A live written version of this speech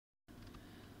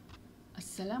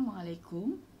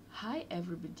Assalamualaikum. Hi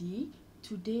everybody.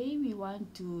 Today we want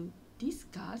to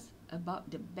discuss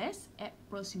about the best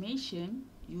approximation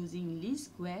using least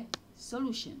square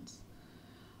solutions.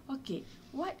 Okay,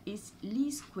 what is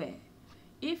least square?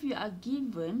 If you are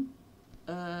given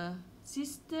a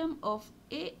system of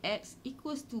AX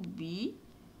equals to B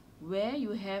where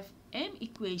you have m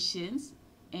equations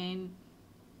and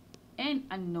n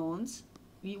unknowns,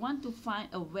 we want to find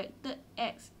a vector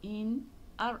x in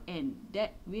Rn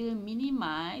that will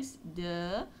minimize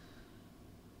the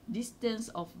distance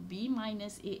of B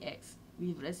minus AX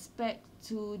with respect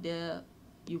to the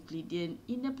Euclidean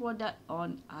inner product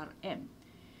on Rm.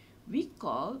 We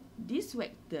call this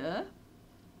vector,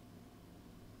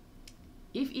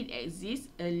 if it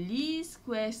exists, a least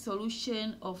square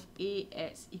solution of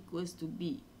AX equals to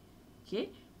B, okay,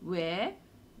 where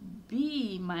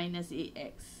B minus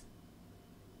AX,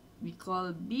 we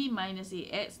call B minus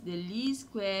AX the least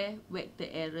square vector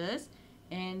errors,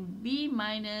 and B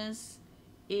minus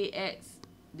AX,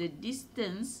 the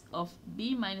distance of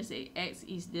B minus AX,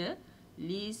 is the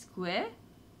least square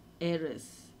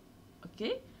errors.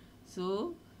 Okay,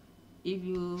 so if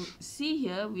you see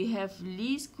here, we have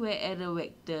least square error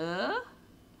vector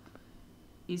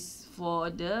is for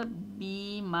the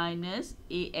B minus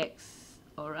AX,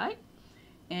 alright,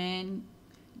 and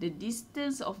the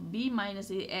distance of B minus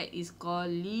AX is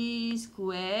called least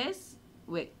squares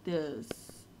vectors.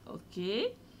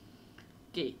 Okay.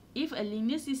 Okay. If a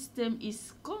linear system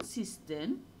is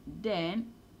consistent, then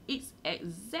its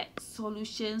exact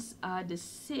solutions are the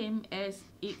same as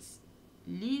its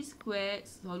least square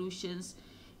solutions,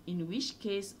 in which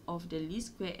case of the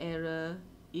least square error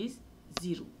is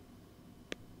 0.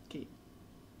 Okay.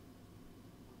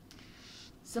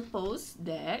 Suppose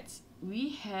that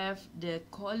we have the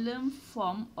column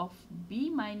form of B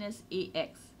minus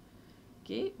AX.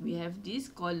 Okay, we have this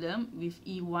column with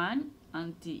E1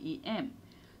 until EM.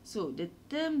 So the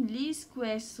term least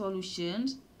square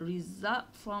solutions result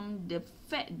from the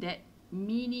fact that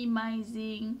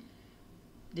minimizing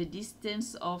the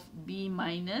distance of B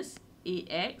minus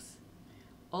AX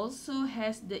also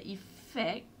has the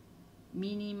effect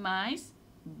minimize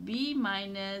B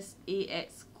minus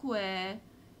AX square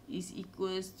is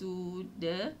equals to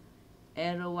the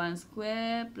error 1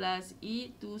 square plus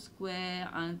E2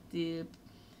 square until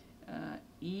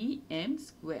EM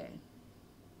square.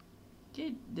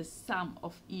 Okay, the sum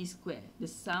of E square, the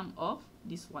sum of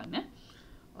this one.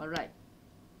 Alright.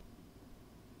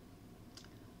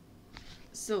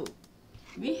 So,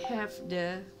 we have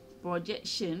the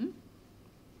projection.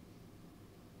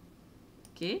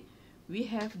 Okay, we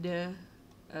have the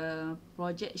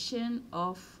projection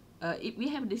of if we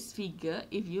have this figure.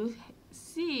 If you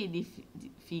see the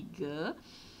figure,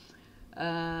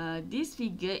 this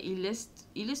figure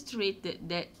illustrated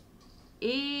that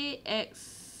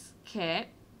AX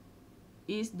cap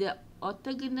is the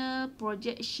orthogonal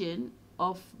projection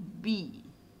of B,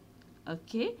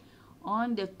 okay,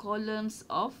 on the columns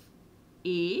of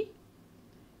A.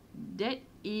 That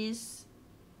is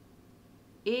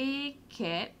A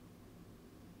cap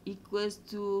equals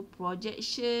to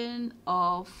projection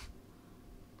of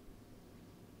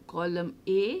column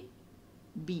A,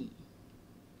 B.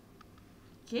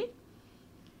 Okay,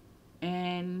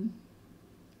 and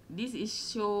this is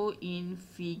shown in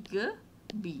figure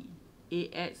B.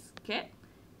 AX cap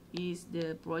is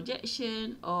the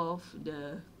projection of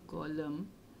the column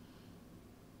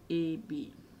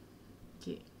AB.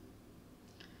 Okay.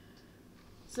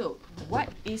 So,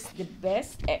 what is the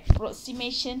best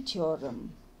approximation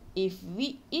theorem? If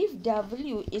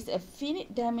W is a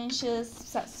finite dimensional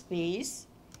subspace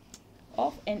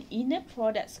of an inner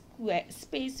product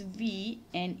space V,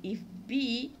 and if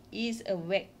B is a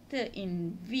vector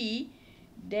in V,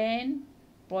 then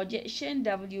projection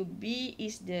WB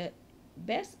is the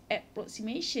best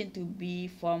approximation to B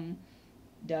from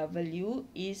W,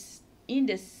 is in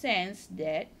the sense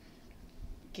that,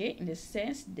 okay, in the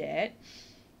sense that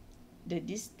the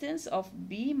distance of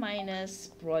B minus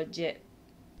project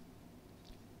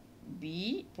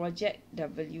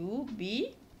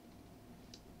WB,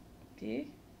 okay,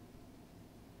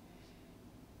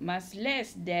 must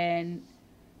less than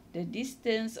the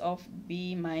distance of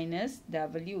B minus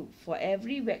W for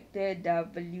every vector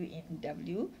W in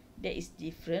W that is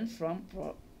different from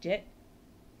project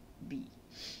B.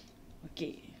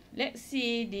 Okay, let's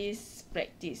see this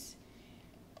practice.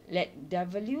 Let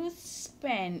W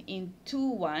span into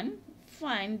 1.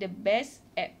 Find the best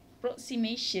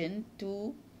approximation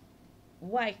to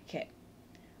Y cap.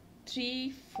 3,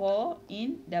 4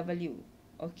 in W.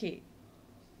 Okay,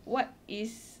 what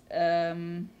is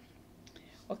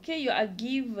okay, you are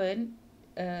given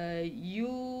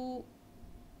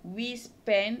we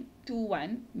span 2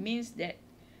 1 means that,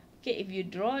 okay, if you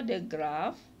draw the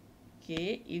graph,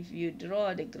 okay, if you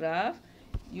draw the graph,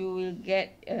 you will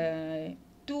get 2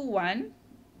 1.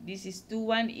 This is 2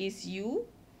 1 is u,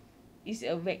 is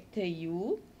a vector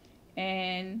u,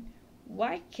 and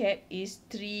y cap is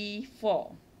 3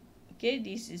 4. Okay,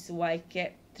 this is y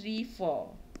cap 3 4.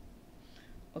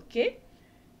 Okay,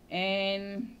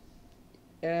 and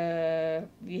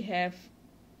we have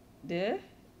the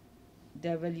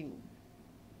w.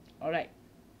 Alright,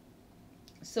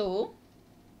 so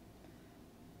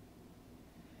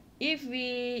if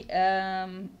we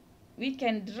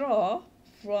can draw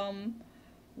from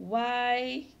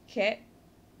y cap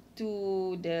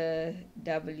to the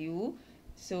w,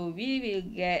 so we will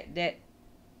get that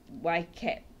y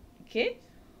cap, okay,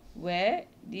 where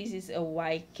this is a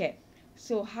y cap.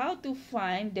 So how to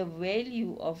find the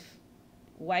value of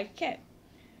y cap?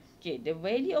 Okay, the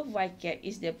value of y cap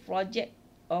is the project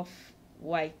of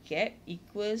y cap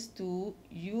equals to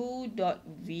u dot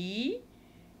v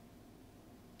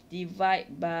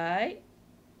divided by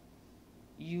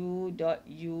u dot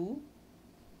u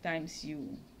times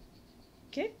u.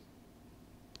 Okay.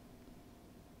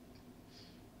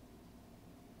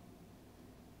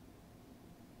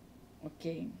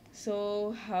 Okay,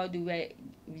 so how do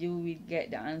you will get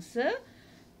the answer?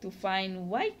 To find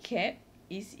y cap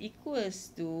is equals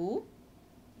to,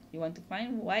 you want to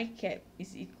find y cap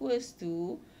is equals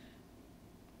to,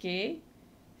 okay,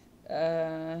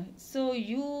 so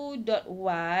u dot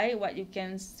y, what you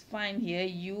can find here,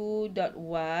 u dot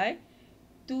y,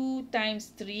 2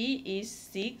 times 3 is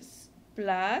 6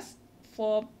 plus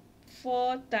 4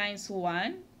 times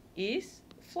 1 is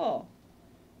 4.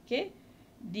 Okay,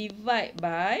 divide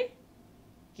by,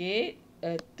 okay,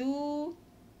 2,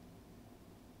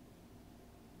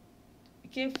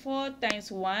 okay, 4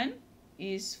 times 1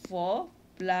 is 4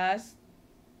 plus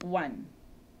 1.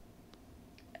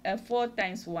 4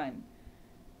 times 1.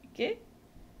 Okay.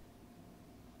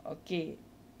 Okay.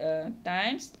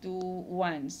 Times 2,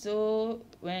 1. So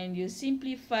when you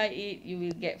simplify it, you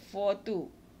will get 4 2.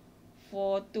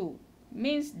 4 2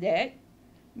 means that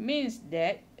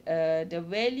the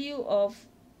value of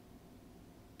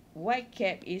y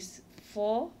cap is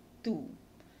 4 2.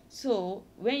 So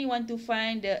when you want to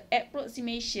find the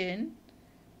approximation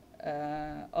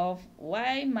of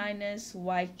y minus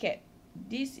y cap,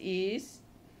 this is,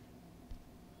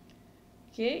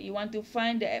 okay, you want to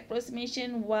find the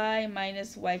approximation y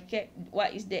minus y cap.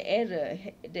 What is the error?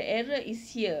 The error is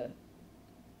here.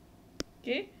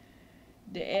 Okay,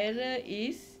 the error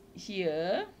is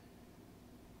here.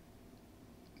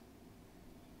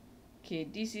 Okay,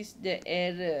 this is the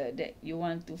error that you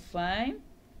want to find.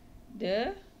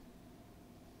 The,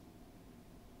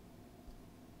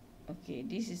 okay,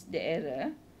 this is the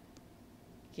error.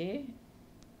 Okay,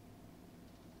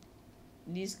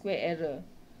 least square error.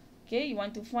 Okay, you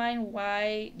want to find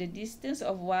y, the distance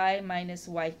of y minus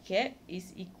y cap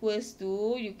is equals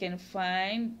to, you can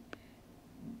find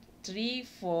 3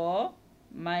 4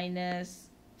 minus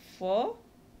 4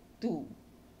 2.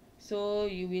 So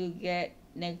you will get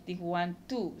negative 1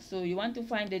 2. So you want to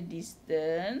find the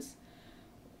distance.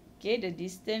 Okay, the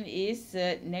distance is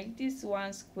negative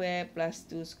 1 square plus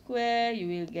 2 square. You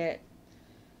will get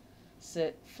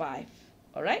 5.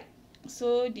 Alright,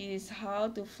 so this is how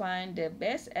to find the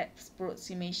best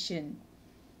approximation,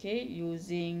 okay,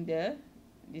 using the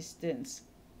distance.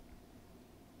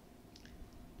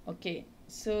 Okay,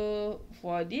 so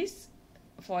for this,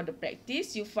 for the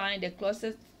practice, you find the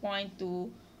closest point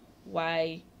to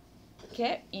y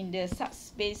cap in the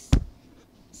subspace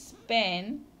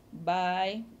span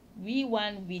by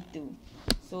v1 v2.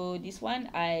 So this one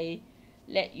I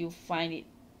let you find it.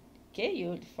 Okay,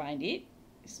 you'll find it.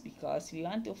 It's because we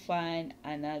want to find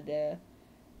another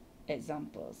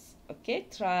examples. Okay,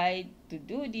 try to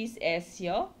do this as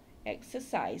your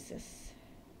exercises.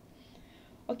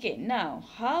 Okay, now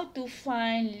how to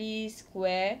find least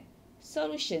square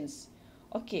solutions.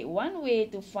 Okay, one way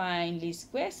to find least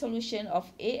square solution of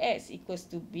ax equals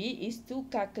to b is to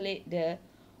calculate the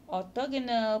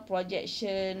orthogonal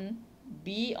projection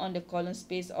b on the column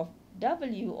space of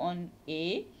w on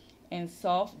A and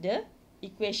solve the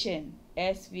equation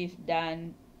as we've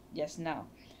done just now.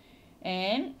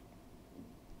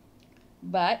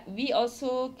 But we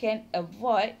also can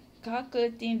avoid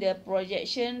calculating the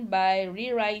projection by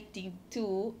rewriting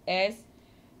 2 as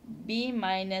b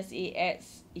minus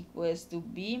ax equals to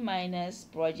b minus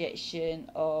projection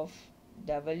of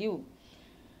w.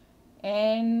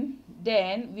 And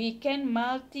then we can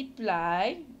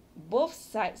multiply both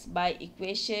sides by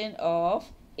equation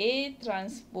of A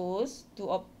transpose to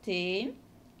obtain,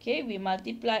 okay, we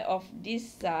multiply of this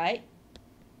side,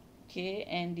 okay,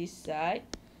 and this side.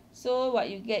 So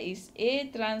what you get is A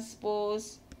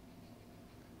transpose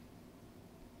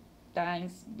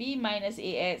times B minus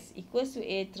AX equals to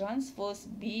A transpose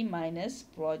B minus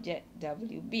project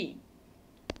WB.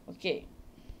 Okay.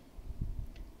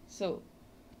 So,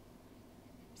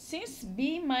 since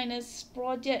B minus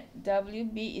project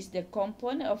WB is the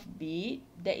component of B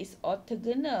that is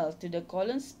orthogonal to the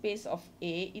column space of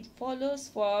A, it follows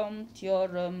from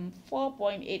Theorem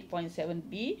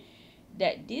 4.8.7b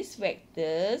that these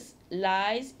vectors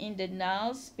lies in the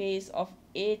null space of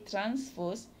A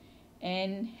transpose,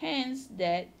 and hence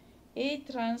that A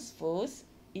transpose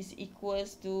is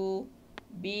equals to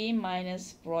B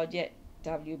minus project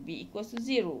WB equals to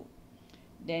 0.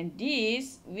 Then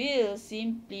this will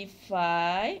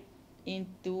simplify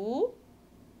into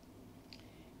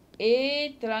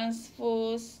A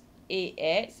transpose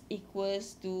AX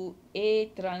equals to A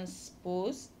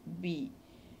transpose B.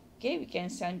 Okay, we can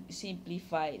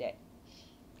simplify that.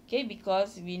 Okay,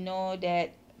 because we know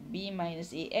that B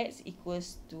minus AX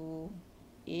equals to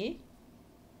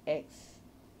AX.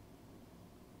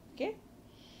 Okay.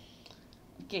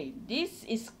 Okay, this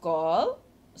is called,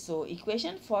 so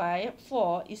equation 4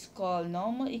 is called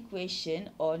normal equation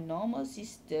or normal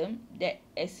system that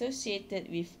associated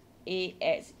with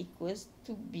AX equals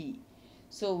to B.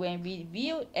 So when we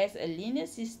view as a linear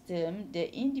system,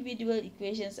 the individual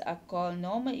equations are called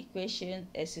normal equation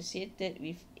associated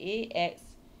with AX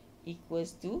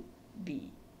equals to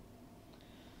B.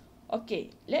 Okay,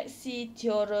 let's see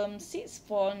Theorem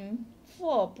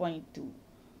 6.4.2.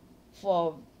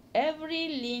 For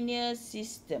every linear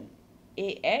system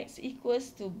AX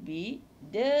equals to B,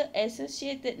 the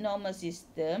associated normal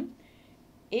system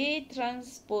A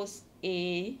transpose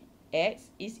AX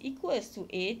is equals to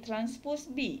A transpose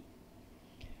B.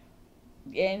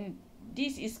 And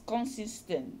this is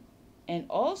consistent. And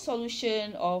all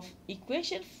solution of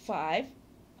equation 5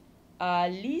 are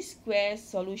least square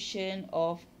solution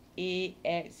of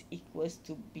AX equals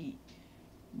to B.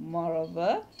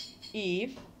 Moreover,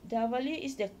 if W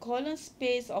is the column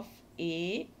space of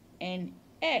A and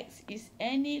X is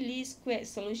any least squared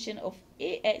solution of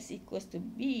AX equals to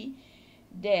B,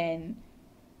 then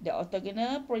the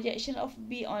orthogonal projection of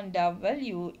B on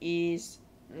W is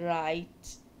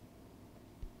right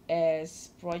as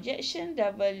projection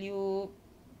W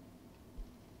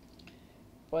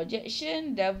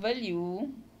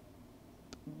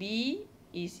B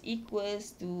is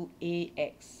equals to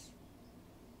AX.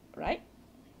 Right?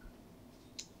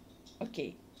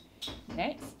 Okay.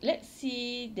 Next, let's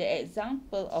see the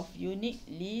example of unique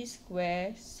least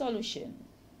square solution.